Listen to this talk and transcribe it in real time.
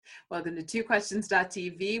Welcome to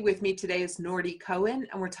TwoQuestions.tv. With me today is Nordy Cohen,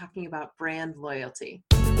 and we're talking about brand loyalty.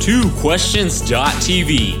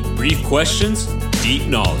 TwoQuestions.tv. Brief questions, deep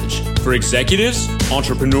knowledge for executives,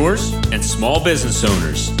 entrepreneurs, and small business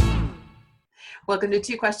owners. Welcome to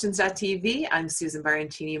TwoQuestions.tv. I'm Susan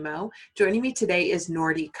Baroncini-Moe. Joining me today is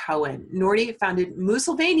Nordy Cohen. Nordy founded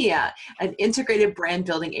Moosylvania, an integrated brand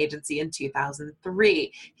building agency in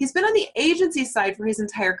 2003. He's been on the agency side for his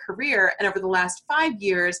entire career, and over the last 5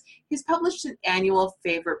 years, he's published an annual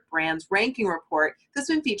favorite brands ranking report that's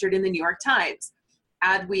been featured in the New York Times,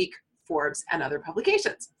 Adweek, Forbes, and other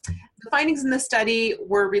publications. The findings in the study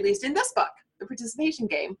were released in this book, The Participation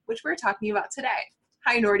Game, which we're talking about today.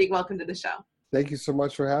 Hi, Nordy. Welcome to the show. Thank you so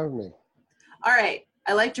much for having me. All right.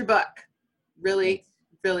 I liked your book. Really,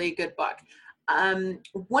 really good book.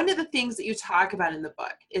 One of the things that you talk about in the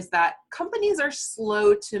book is that companies are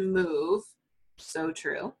slow to move. So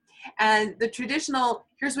true. And the traditional,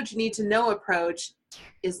 here's what you need to know approach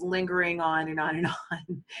is lingering on and on and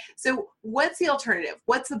on. So what's the alternative?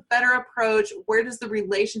 What's a better approach? Where does the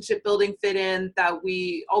relationship building fit in that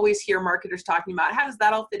we always hear marketers talking about? How does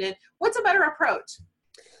that all fit in? What's a better approach?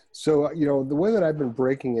 So, the way that I've been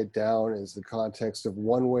breaking it down is the context of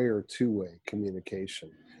one-way or two-way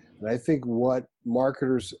communication. And I think what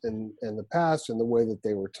marketers in the past and the way that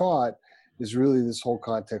they were taught is really this whole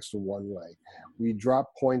context of one-way. We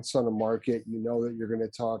drop points on a market. You know that you're going to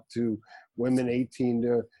talk to women 18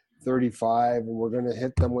 to 35, and we're going to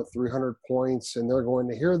hit them with 300 points, and they're going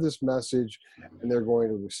to hear this message, and they're going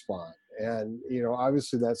to respond. And,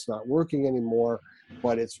 obviously that's not working anymore,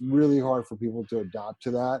 but it's really hard for people to adopt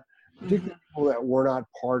to that, particularly people that were not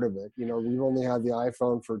part of it. We've only had the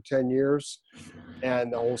iPhone for 10 years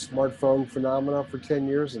and the whole smartphone phenomena for 10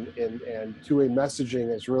 years, and two-way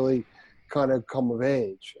messaging has really kind of come of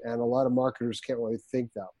age. And a lot of marketers can't really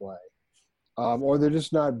think that way, or they're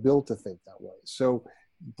just not built to think that way. So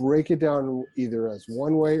break it down either as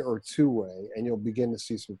one-way or two-way, and you'll begin to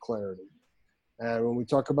see some clarity. And when we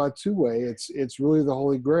talk about two-way, it's really the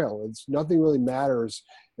holy grail. Nothing really matters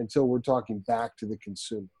until we're talking back to the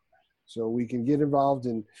consumer. So we can get involved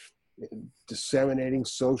in disseminating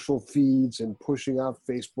social feeds and pushing out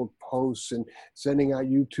Facebook posts and sending out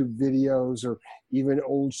YouTube videos, or even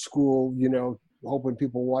old school, hoping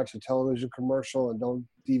people watch a television commercial and don't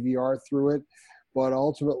DVR through it. But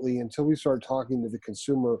ultimately, until we start talking to the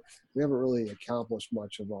consumer, we haven't really accomplished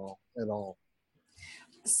much at all.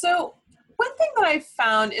 So one thing that I've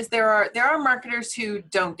found is there are marketers who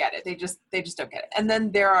don't get it. They just don't get it. And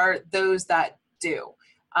then there are those that do.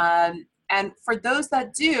 And for those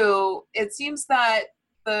that do, it seems that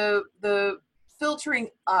the filtering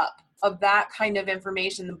up of that kind of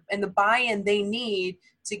information and the buy-in they need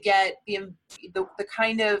to get the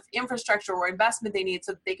kind of infrastructure or investment they need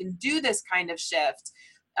so that they can do this kind of shift.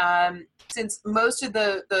 Since most of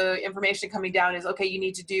the information coming down is, okay, you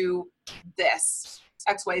need to do this,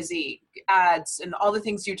 XYZ, ads, and all the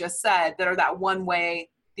things you just said that are that one-way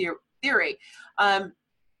theory.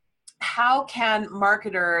 How can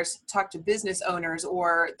marketers talk to business owners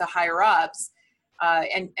or the higher-ups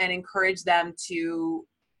and encourage them to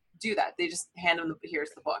do that? They just hand them, here's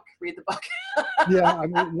the book, read the book. Yeah,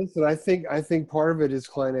 listen, I think part of it is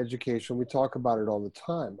client education. We talk about it all the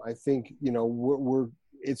time. I think,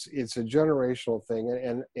 it's a generational thing,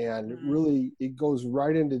 and really it goes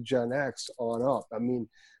right into Gen X on up. I mean,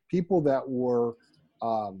 people that were,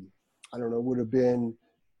 would have been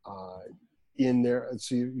in there.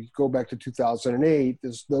 So you go back to 2008,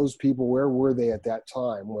 those people, where were they at that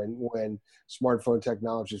time when smartphone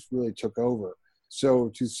technologies really took over? So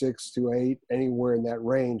 2006, 2008, anywhere in that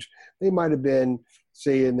range, they might have been,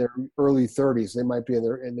 say, in their early 30s. They might be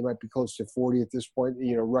they might be close to 40 at this point,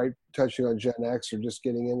 right touching on Gen X or just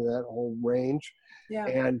getting into that whole range. Yeah.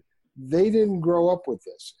 And they didn't grow up with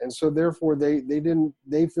this. And so therefore they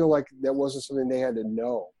feel like that wasn't something they had to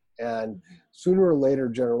know. And sooner or later,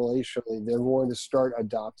 generationally, they're going to start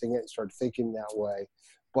adopting it and start thinking that way.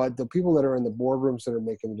 But the people that are in the boardrooms that are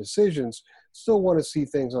making the decisions still want to see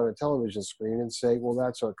things on a television screen and say, well,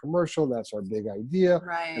 that's our commercial, that's our big idea,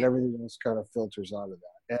 right. And everything else kind of filters out of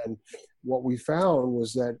that. And what we found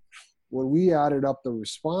was that when we added up the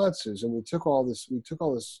responses and we took all this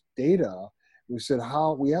data, we said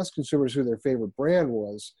we asked consumers who their favorite brand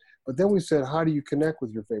was, but then we said, how do you connect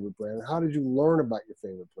with your favorite brand? How did you learn about your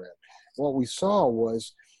favorite brand? What we saw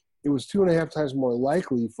was it was 2.5 times more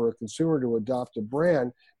likely for a consumer to adopt a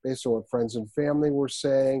brand based on what friends and family were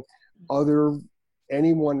saying,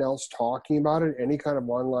 anyone else talking about it, any kind of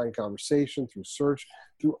online conversation, through search,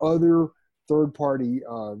 through other third-party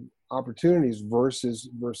opportunities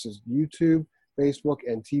versus YouTube, Facebook,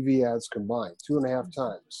 and TV ads combined, 2.5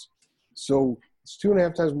 times. So it's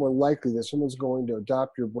 2.5 times more likely that someone's going to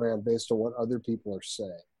adopt your brand based on what other people are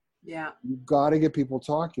saying. Yeah. You've got to get people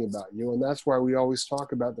talking about you. And that's why we always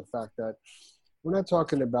talk about the fact that we're not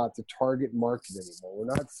talking about the target market anymore.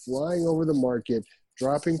 We're not flying over the market,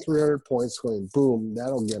 dropping 300 points, going, boom,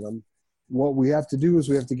 that'll get them. What we have to do is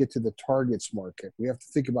we have to get to the target's market. We have to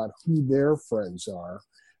think about who their friends are.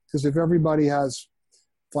 Because if everybody has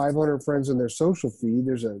 500 friends in their social feed,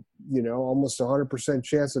 there's a, almost 100%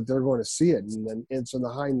 chance that they're going to see it. And then it's in the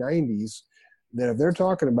high 90s that if they're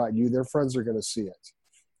talking about you, their friends are going to see it.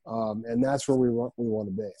 And that's where we want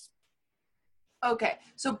to be. Okay.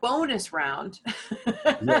 So bonus round.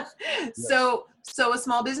 Yes. So a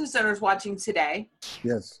small business owner is watching today.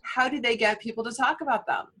 Yes. How do they get people to talk about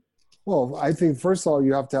them? Well, I think first of all,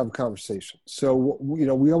 you have to have a conversation. So,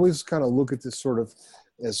 we always kind of look at this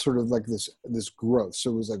as sort of like this growth. So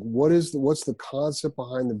it was like, what's the concept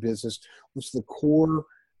behind the business? What's the core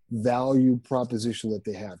value proposition that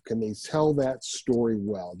they have? Can they tell that story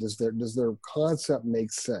well? Does their concept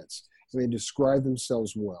make sense? Can they describe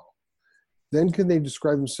themselves well? Then can they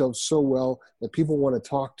describe themselves so well that people want to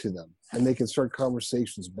talk to them and they can start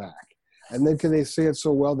conversations back? And then can they say it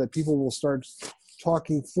so well that people will start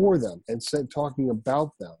talking for them and talking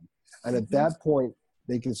about them? And at that point,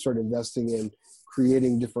 they can start investing in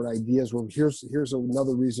creating different ideas. Well, here's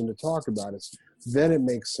another reason to talk about it. Then it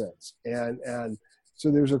makes sense. And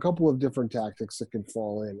so there's a couple of different tactics that can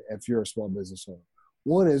fall in if you're a small business owner.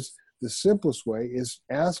 One is the simplest way is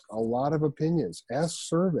ask a lot of opinions, ask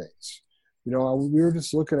surveys. We were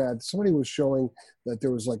just looking at, somebody was showing that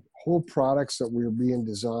there was like whole products that were being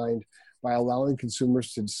designed by allowing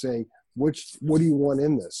consumers to say, what do you want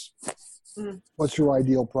in this? What's your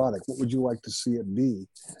ideal product? What would you like to see it be?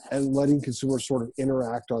 And letting consumers sort of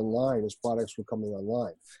interact online as products were coming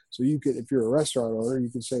online. So you could, if you're a restaurant owner, you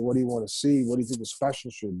can say, what do you want to see? What do you think the special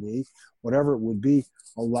should be? Whatever it would be,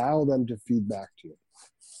 allow them to feed back to you.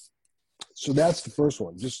 So that's the first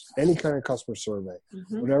one. Just any kind of customer survey,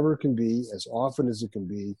 whatever it can be, as often as it can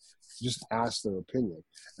be, just ask their opinion.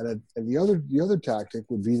 And the other tactic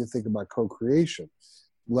would be to think about co-creation.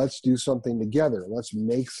 Let's do something together. Let's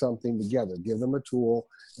make something together. Give them a tool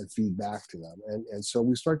and feed back to them. And so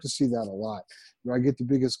we start to see that a lot. I get the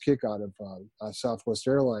biggest kick out of Southwest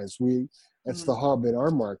Airlines. That's the hub in our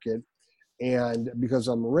market. And because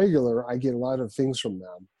I'm a regular, I get a lot of things from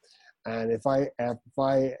them. And if I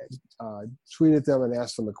tweet at them and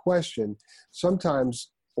ask them a question, sometimes,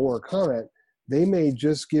 or a comment, they may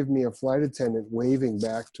just give me a flight attendant waving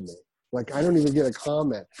back to me. Like, I don't even get a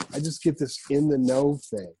comment. I just get this in the know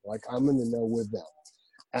thing. Like, I'm in the know with them.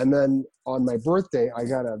 And then on my birthday, I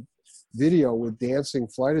got a video with dancing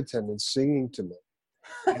flight attendants singing to me.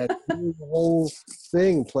 And the whole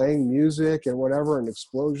thing, playing music and whatever, and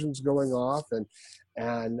explosions going off. And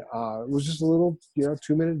it was just a little,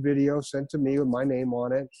 2-minute video sent to me with my name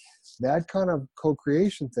on it. That kind of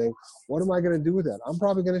co-creation thing. What am I going to do with that? I'm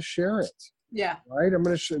probably going to share it. Yeah. Right. I'm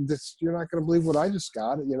going to share this. You're not going to believe what I just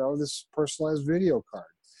got. This personalized video card.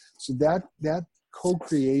 So that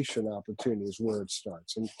co-creation opportunity is where it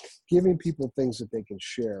starts, and giving people things that they can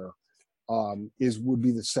share would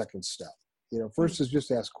be the second step. First is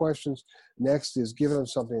just ask questions. Next is giving them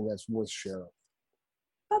something that's worth sharing.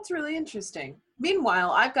 That's really interesting.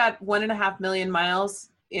 Meanwhile, I've got 1.5 million miles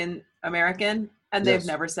in American, and they've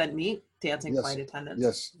never sent me dancing flight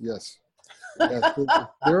attendants. Yes.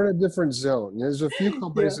 They're in a different zone. There's a few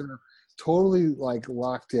companies that are totally like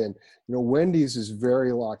locked in. Wendy's is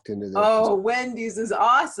very locked into this. Oh, Wendy's is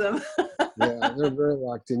awesome. Yeah, they're very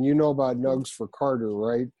locked in. You know about Nugs for Carter,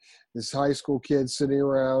 right? This high school kid sitting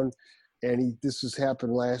around, and this has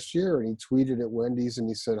happened last year, and he tweeted at Wendy's and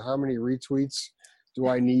he said, how many retweets do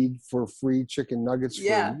I need for free chicken nuggets for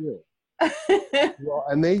a year? Well,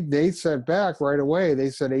 and they sent back right away.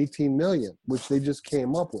 They said 18 million, which they just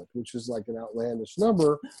came up with, which is like an outlandish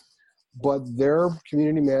number. But their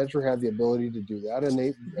community manager had the ability to do that, and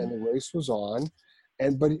the race was on.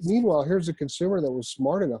 But meanwhile, here's a consumer that was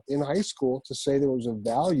smart enough in high school to say there was a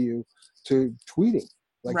value to tweeting,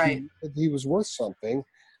 like he was worth something,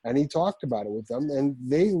 and he talked about it with them. And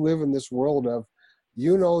they live in this world of,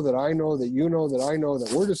 that I know that that I know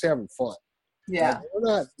that we're just having fun. Yeah.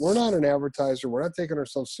 We're not an advertiser. We're not taking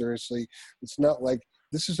ourselves seriously. It's not like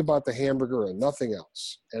this is about the hamburger and nothing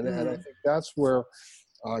else. And I think that's where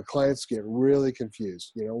clients get really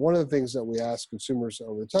confused. One of the things that we ask consumers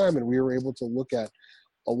over time, and we were able to look at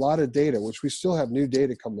a lot of data, which we still have new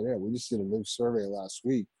data coming in. We just did a new survey last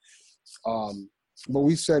week. But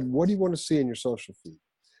we said, what do you want to see in your social feed?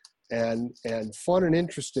 And fun and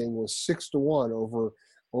interesting was 6-1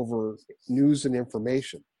 over news and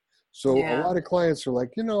information. So a lot of clients are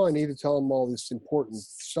like, I need to tell them all this important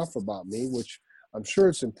stuff about me, which I'm sure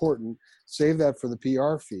it's important. Save that for the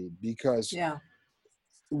PR feed, because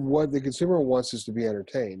what the consumer wants is to be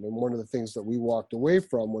entertained. And one of the things that we walked away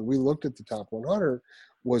from when we looked at the top 100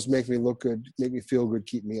 was make me look good, make me feel good,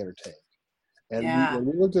 keep me entertained. And when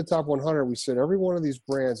we looked at the top 100, we said every one of these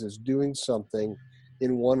brands is doing something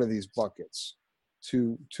in one of these buckets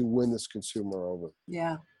to win this consumer over.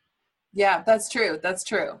 Yeah. Yeah, that's true. That's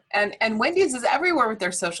true. And Wendy's is everywhere with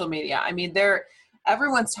their social media. I mean,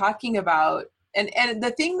 everyone's talking about, and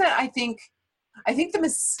the thing that I think the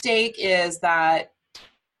mistake is that,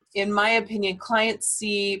 in my opinion, brands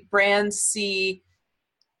see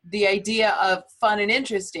the idea of fun and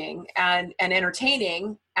interesting and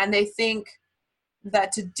entertaining, and they think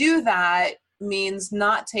that to do that means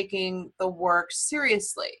not taking the work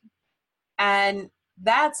seriously. And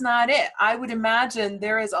that's not it. I would imagine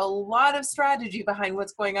there is a lot of strategy behind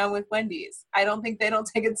what's going on with Wendy's. I don't think they don't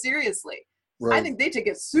take it seriously. Right. I think they take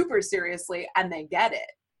it super seriously, and they get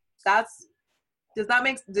it.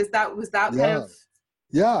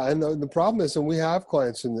 Yeah, and the problem is, and we have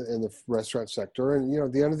clients in the restaurant sector, and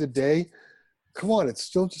at the end of the day, come on, it's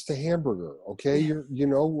still just a hamburger, okay?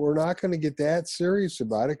 We're not going to get that serious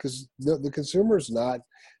about it, because the consumer's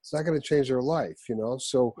it's not going to change their life,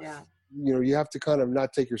 So you have to kind of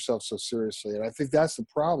not take yourself so seriously, and I think that's the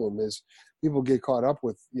problem. Is people get caught up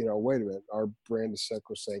with wait a minute, our brand is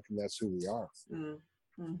sacrosanct, and that's who we are.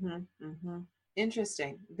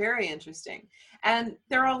 Interesting. Very interesting. And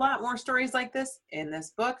there are a lot more stories like this in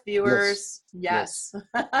this book, viewers. Yes.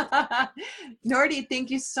 Nordy, thank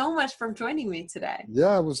you so much for joining me today.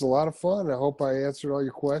 Yeah, it was a lot of fun. I hope I answered all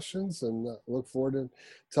your questions, and look forward to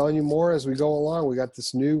telling you more as we go along. We got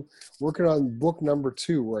this working on book number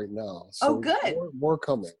 2 right now. So good. More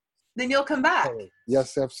coming. Then you'll come back.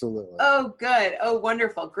 Yes, absolutely. Oh, good. Oh,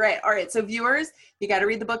 wonderful. Great. All right. So viewers, you got to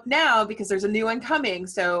read the book now, because there's a new one coming.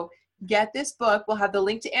 So get this book. We'll have the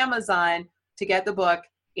link to Amazon to get the book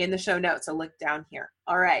in the show notes. So look down here.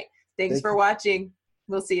 All right. Thanks for watching.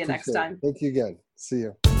 We'll see you next time. Thank you again. See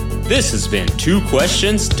you. This has been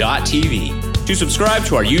twoquestions.tv. To subscribe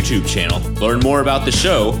to our YouTube channel, learn more about the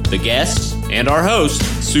show, the guests, and our host,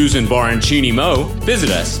 Susan Baroncini Moe, visit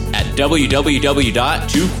us at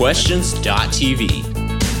www.twoquestions.tv.